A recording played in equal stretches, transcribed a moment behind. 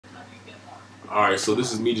Alright, so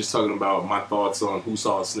this is me just talking about my thoughts on who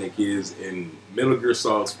Solid Snake is in Metal Gear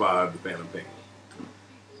Solid 5, The Phantom Pain.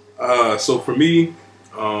 So for me,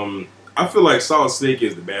 I feel like Solid Snake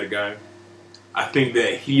is the bad guy. I think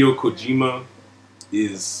that Hideo Kojima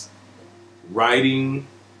is writing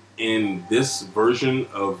in this version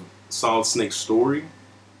of Solid Snake's story.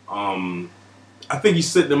 I think he's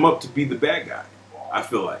setting him up to be the bad guy. I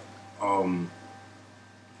feel like.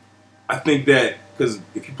 I think that because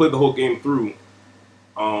if you play the whole game through,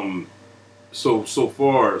 so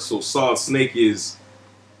far, Solid Snake is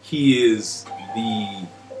the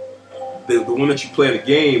one that you play in the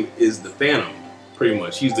game is the Phantom, pretty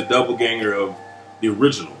much. He's the doppelganger of the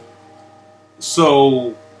original.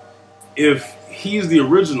 So if he's the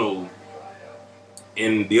original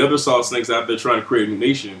and the other Solid Snakes out there trying to create a new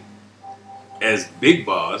nation as Big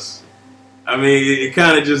Boss, I mean, it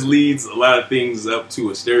kind of just leads a lot of things up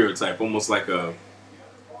to a stereotype, almost like a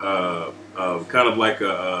kind of like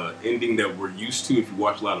a ending that we're used to if you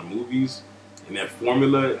watch a lot of movies. And that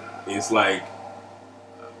formula is like,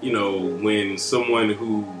 you know, when someone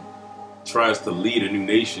who tries to lead a new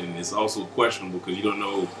nation is also questionable because you don't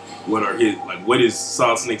know what is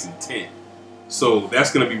Solid Snake's intent. So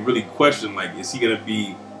that's going to be really questioned. Like, is he going to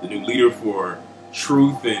be the new leader for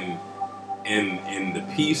truth and the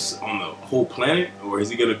peace on the whole planet, or is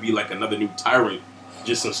he going to be like another new tyrant,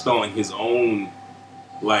 just installing his own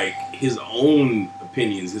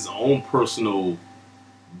opinions, his own personal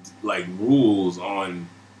rules on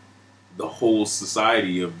the whole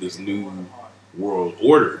society of this new world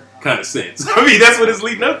order kind of sense? I mean, that's what it's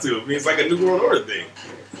leading up to. I mean, it's like a new world order thing.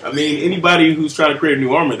 I mean, anybody who's trying to create a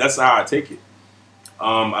new armor, that's how I take it.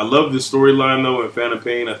 I love the storyline though in Phantom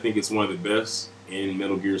Pain. I think it's one of the best in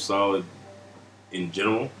Metal Gear Solid in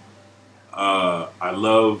general. I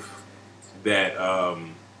love that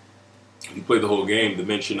if you play the whole game, the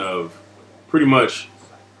mention of pretty much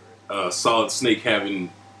Solid Snake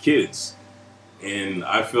having kids. And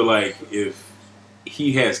I feel like if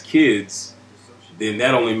he has kids, then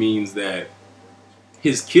that only means that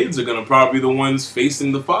his kids are going to probably be the ones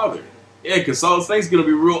facing the father. Yeah, because Solid Snake's going to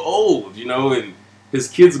be real old, you know, and his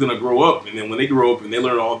kids are going to grow up. And then when they grow up and they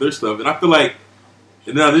learn all their stuff, and I feel like,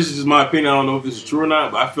 and now this is just my opinion, I don't know if this is true or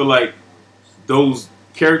not, but I feel like those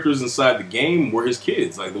characters inside the game were his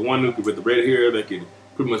kids. Like the one who with the red hair that could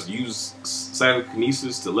pretty much use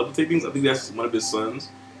psychokinesis to levitate things, I think that's one of his sons.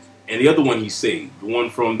 And the other one he saved, the one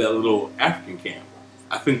from that little African camp,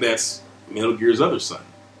 I think that's Metal Gear's other son.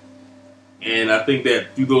 And I think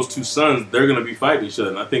that through those two sons, they're going to be fighting each other.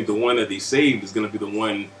 And I think the one that they saved is going to be the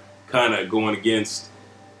one kind of going against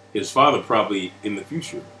his father probably in the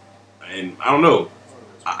future. And I don't know.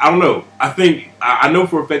 I don't know. I know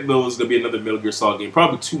for a fact though there's going to be another Metal Gear Solid game,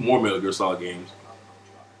 probably 2 more Metal Gear Solid games.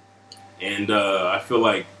 And I feel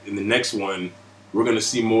like in the next one, we're going to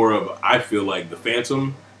see more of, I feel like, the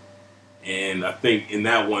Phantom. And I think in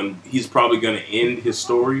that one, he's probably going to end his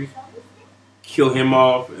story, kill him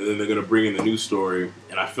off, and then they're going to bring in the new story.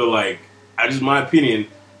 And I feel like, my opinion,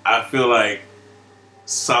 I feel like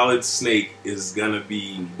Solid Snake is going to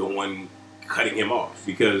be the one cutting him off,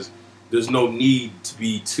 because there's no need to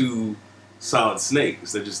be 2 Solid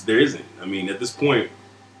Snakes. There isn't. I mean, at this point,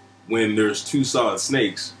 when there's 2 Solid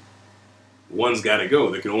Snakes, one's got to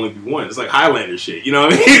go. There can only be one. It's like Highlander shit, you know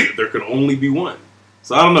what I mean? There can only be one.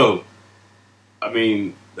 So I don't know. I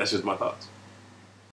mean, that's just my thoughts.